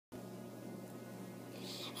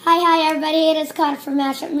Hi everybody, it is Connor from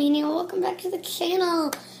Mashup Media. Welcome back to the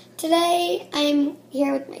channel. Today I'm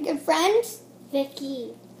here with my good friend,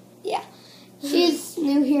 Vicky. Yeah. She's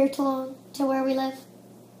new here to where we live.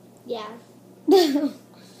 Yeah.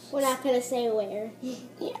 We're not going to say where.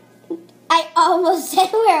 Yeah. I almost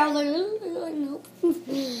said where. I was like, nope.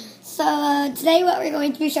 So today what we're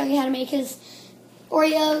going to be showing you how to make is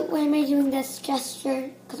Oreo. Why am I doing this gesture?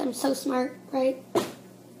 Because I'm so smart, right?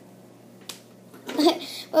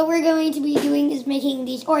 What we're going to be doing is making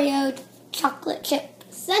these Oreo chocolate chip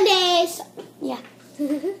sundaes. Yeah.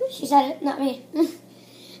 She said it, not me.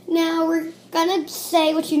 Now we're going to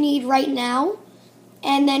say what you need right now.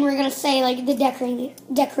 And then we're going to say like the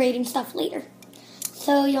decorating stuff later.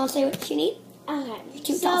 So you want to say what you need? Okay. You're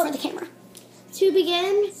too tall for the camera. To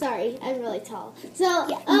begin, sorry, I'm really tall. So,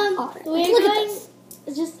 yeah, we're look going, at this.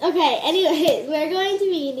 just, okay, anyways, we're going to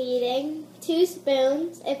be needing 2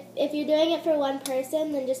 spoons. If you're doing it for one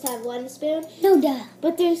person, then just have 1 spoon. No, duh.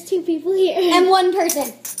 But there's 2 people here. And 1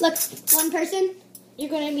 person. Look, 1 person. You're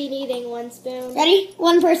going to be needing 1 spoon. Ready?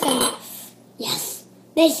 1 person. Yes.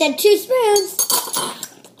 They said 2 spoons.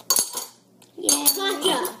 Yeah.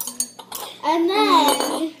 Gotcha. And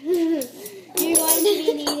then you're going to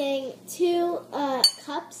be needing 2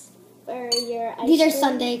 cups for your ice cream. These are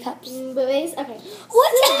sundae cups. Boobies? Okay.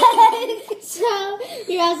 What the heck? So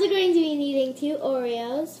you're also going to be needing 2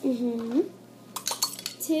 Oreos.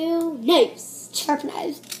 2 knives. Sharp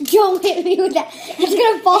knives. Don't hit me with that. It's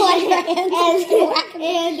going to fall out of your hands.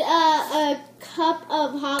 And a cup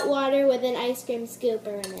of hot water with an ice cream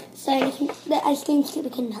scooper in it. So the ice cream scooper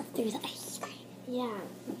can melt through the ice cream. Yeah.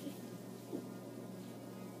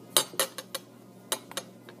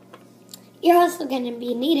 You're also going to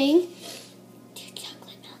be needing 2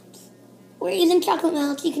 chocolate melts. We're using chocolate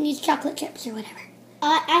melts. You can use chocolate chips or whatever.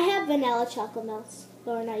 I have vanilla chocolate melts,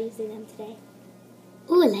 but we're not using them today.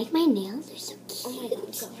 Ooh, I like my nails. They're so cute. Oh my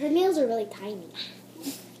god, her nails are really tiny.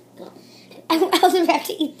 Go. I was about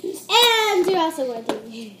to eat these. And you're also going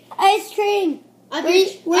to Ice cream. We're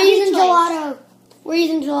using gelato. We're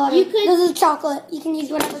using gelato. This is chocolate. You can use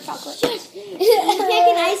whatever chocolate. If you pick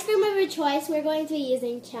an ice cream of your choice, we're going to be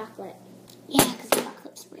using chocolate. Yeah, because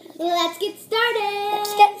chocolate's really good. Well, let's get started.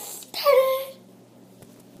 Let's get started.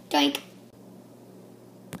 Doink.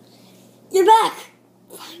 You're back.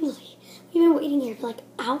 Finally. We've been waiting here for like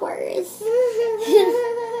hours.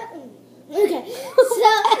 Okay.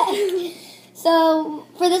 So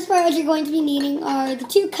for this part, what you're going to be needing are the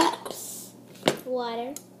 2 cups.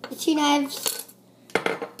 Water. The 2 knives.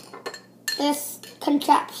 This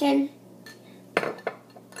contraption.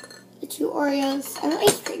 The 2 Oreos. And the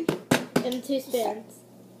ice cream. And 2 spoons.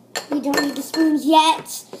 We don't need the spoons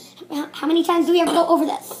yet. How many times do we have to go over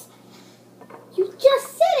this? You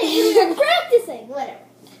just said it. You were practicing. Whatever.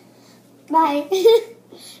 Bye.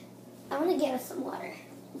 I want to get us some water.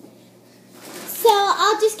 So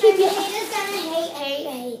I'll just keep you.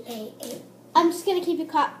 Hey. I'm just gonna keep you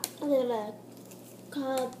caught. I don't know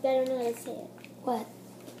how to say it. What?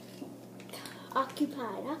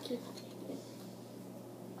 Occupied.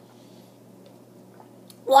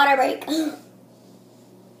 Water break.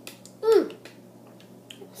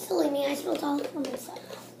 Silly me, I spilled all on my side.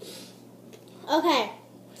 Okay,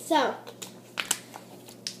 so.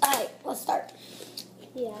 Alright, let's start.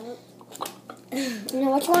 Yeah. Now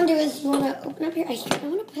what you want to do is you want to open up your ice cream. I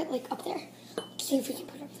want to put it like up there. Let's see if we can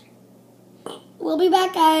put it up there. We'll be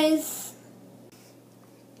back, guys.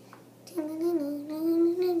 It's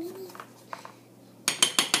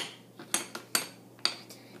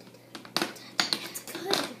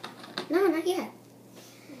good. No, not yet.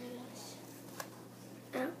 Oh my gosh.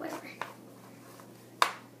 Oh, whatever.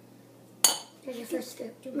 Here's your first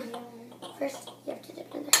scoop. First, you have to dip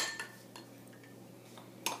it in there.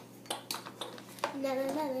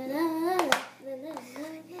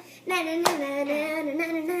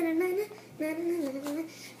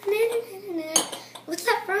 What's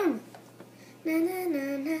that from?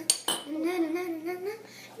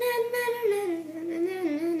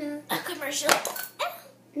 A commercial.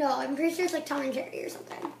 No, I'm pretty sure it's like Tom and Jerry or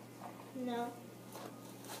something. No.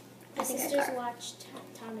 My My sisters watch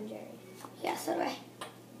Tom and Jerry. Yeah, so do I.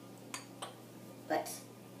 But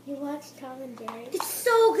You watch Tom and Jerry? it's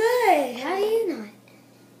so good. How do you not?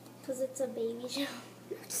 Because it's a baby show. No,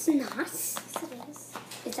 it's not. Yes, it is.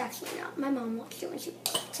 It's actually not. My mom watched it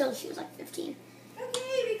till she was like 15.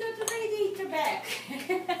 Okay, we got the radiator back.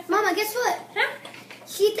 Mama, guess what? Huh?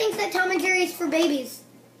 She thinks that Tom and Jerry is for babies.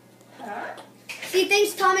 Huh? She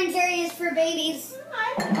thinks Tom and Jerry is for babies.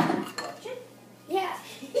 I don't know. Watch it. Yeah.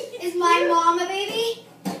 Is my mom a baby?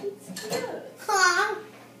 It's cute. Huh?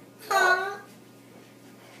 Huh?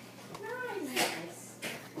 Nice.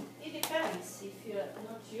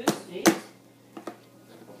 not used it.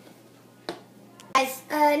 Guys,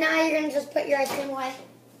 now you're gonna just put your ice cream away.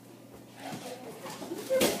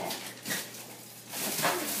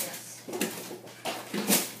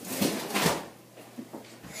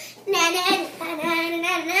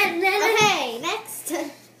 Okay, next.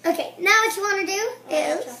 Okay, now what you want to do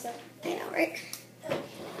is, I know, right?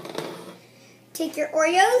 Take your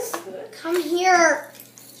Oreos. Good. Come here.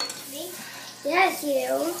 Me? Yes, you.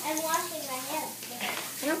 I'm washing my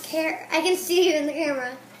hands. I don't care. I can see you in the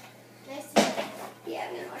camera. Nice to meet you. Yeah,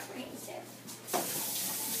 I'm gonna wash my hands too.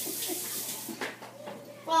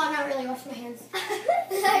 Well, I'm not really washing my hands.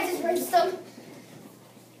 I just rinsed them.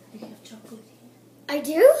 You have chocolate I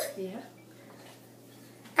do? here? Yeah.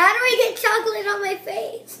 How do I get chocolate on my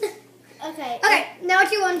face? Okay. Okay, now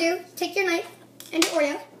what you want to do, take your knife and your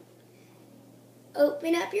Oreo.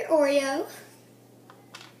 Open up your Oreo.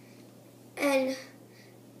 And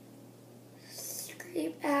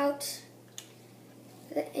scrape out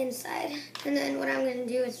the inside. And then what I'm going to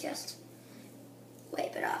do is just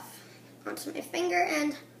wipe it off onto my finger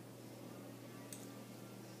and...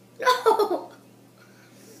 No!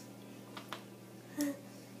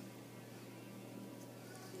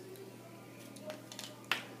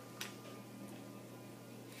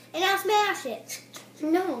 And now smash it.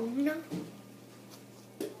 No.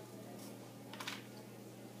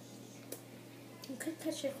 You could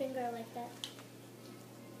touch your finger like that.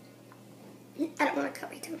 I don't want to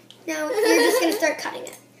cut my tongue. No, you're just going to start cutting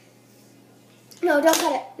it. No, don't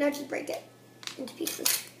cut it. No, just break it into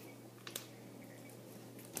pieces.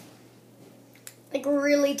 Like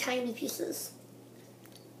really tiny pieces.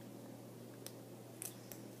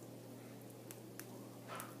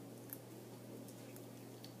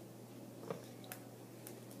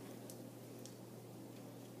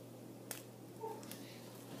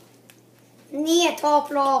 Nia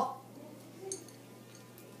toplo.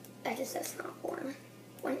 That just says not warm.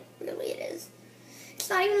 When really it is. It's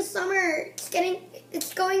not even summer. It's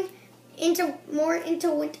going more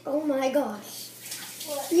into winter. Oh my gosh.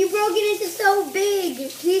 What? You broke it into so big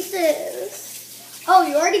pieces. Oh,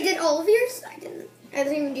 you already did all of yours? I didn't. I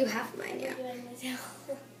didn't even do half of mine yet. Doing myself.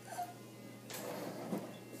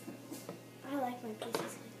 I like my pieces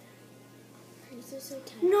like that. These are so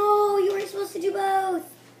tiny. No, you weren't supposed to do both.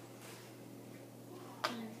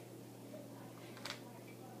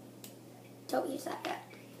 Don't use that yet.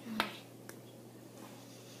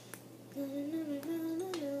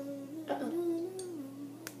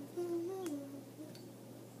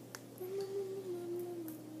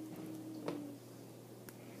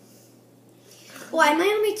 Why am I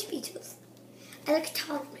on my tippy toes? I look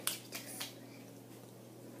tall on my tippy toes.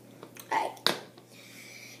 Alright.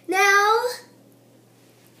 Now,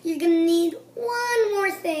 you're going to need one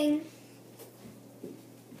more thing.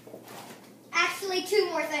 Actually, two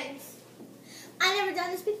more things. I've never done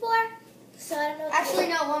this before, so I don't know. Actually,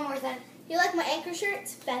 no, one more thing. You like my anchor shirt?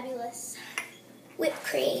 It's fabulous. Whipped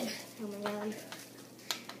cream. Oh my god.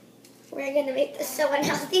 We're going to make this so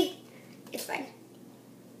unhealthy. It's fine.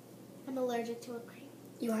 I'm allergic to whipped cream.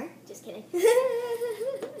 You are? Just kidding.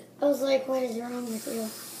 I was like, what is wrong with you?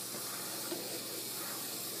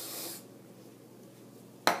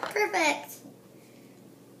 Perfect.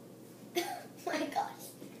 Oh my gosh.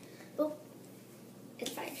 Oh.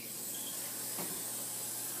 It's fine.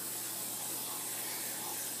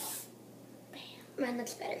 Mine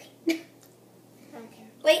looks better. I don't care.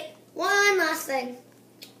 Wait, one last thing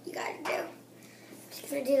you gotta do. Just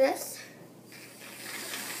gonna do this.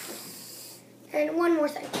 And one more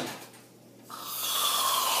thing.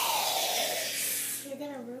 You're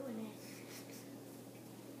gonna ruin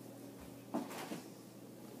it.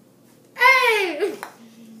 Hey!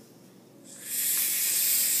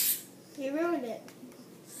 You ruined it.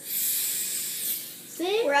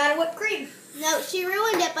 See? We're out of whipped cream. No, she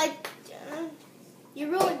ruined it by... you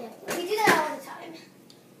ruined it. We do that all the time.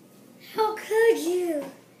 How could you?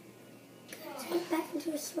 Turn it back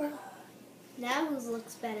into a swirl. Now whose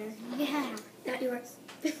looks better? Yeah. Not yours.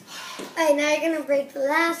 Alright, now you're gonna break the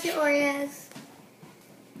last of your Oreos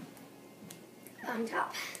on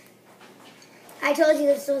top. I told you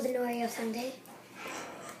this was an Oreo sundae.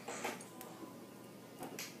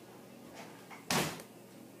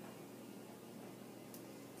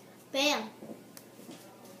 Bam.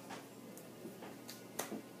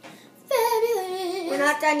 Fabulous. We're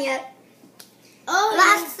not done yet. Oh,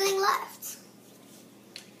 Last thing left.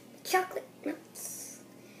 Chocolate nuts.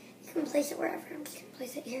 You can place it wherever. I'm just gonna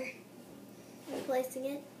place it here. I'm placing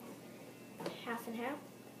it half and half.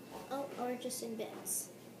 Oh, or just in bits.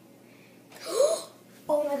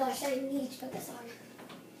 Oh my gosh, I need to put this on.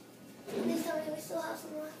 Please tell me we still have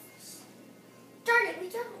some left. Darn it, we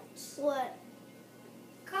don't. What?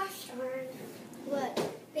 Gosh darn. What?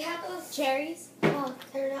 We have those. Cherries? Well,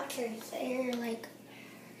 they're not cherries. They're like,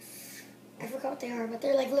 I forgot what they are, but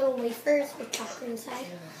they're like little wafers with chocolate inside.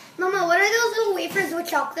 Mama, what are those little wafers with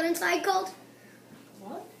chocolate inside called?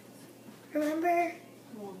 What? Remember?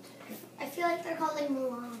 What? I feel like they're called like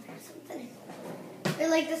Mulan or something. They're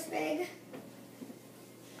like this big.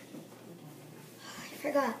 I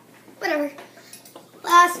forgot. Whatever.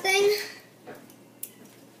 Last thing.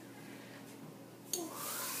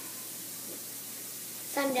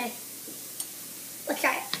 Sunday. Let's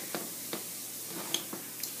try it.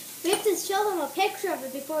 We have to show them a picture of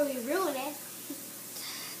it before we ruin it.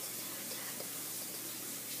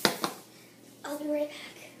 I'll be right back.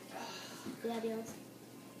 Yeah, adios.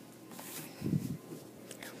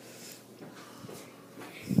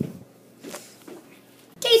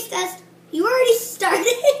 Taste test. You already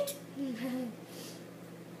started?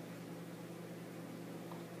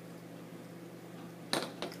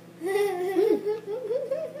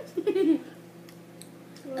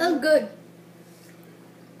 Oh, good.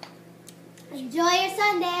 Enjoy your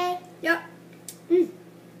Sunday. Yep. I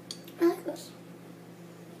like this.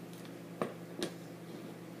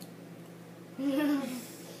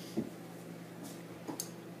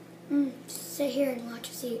 Just sit here and watch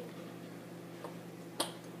us eat.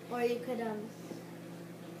 Or you could,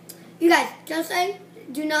 You guys, just saying,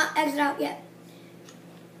 do not exit out yet.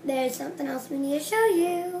 There's something else we need to show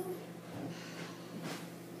you.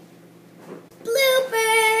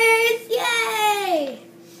 Bloopers! Yay!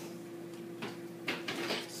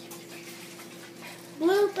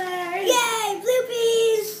 bloopers. Yay!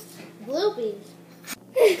 Bloopies! Bloopies.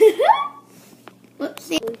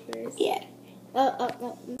 Whoopsie. Bloopers. Yeah.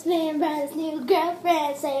 Oh. Man brought his new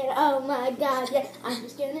girlfriend saying, oh my god, yeah, I'm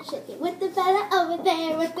just gonna shake it with the fella over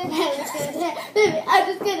there, with the fella's gonna say, baby, I'm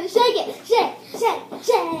just gonna shake it. Shake.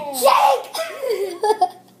 Shake!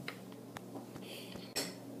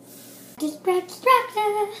 Just practice.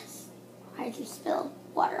 Why did you spill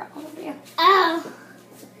water all over you?